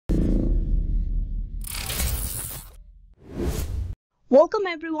Welcome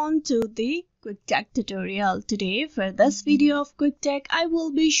everyone to the Quick Tech tutorial. Today for this video of Quick Tech, I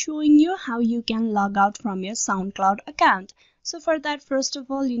will be showing you how you can log out from your SoundCloud account. So for that, first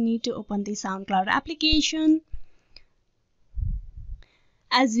of all, you need to open the SoundCloud application.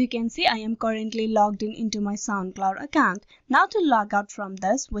 As you can see, I am currently logged into my SoundCloud account. Now to log out from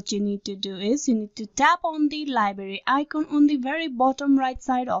this, what you need to do is you need to tap on the library icon on the very bottom right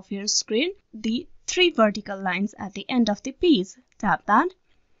side of your screen, the three vertical lines at the end of the page. Tap that.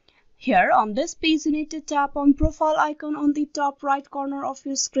 Here on this page, you need to tap on profile icon on the top right corner of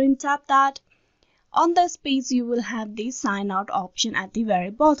your screen. Tap that. On this page, you will have the sign out option at the very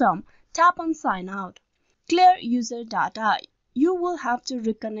bottom. Tap on sign out. Clear user data. You will have to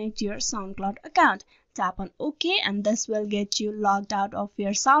reconnect your SoundCloud account. Tap on OK and this will get you logged out of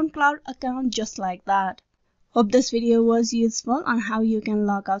your SoundCloud account just like that. Hope this video was useful on how you can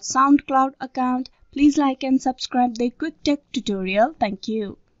log out SoundCloud account. Please like and subscribe the Quick Tech tutorial. Thank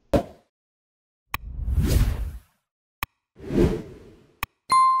you.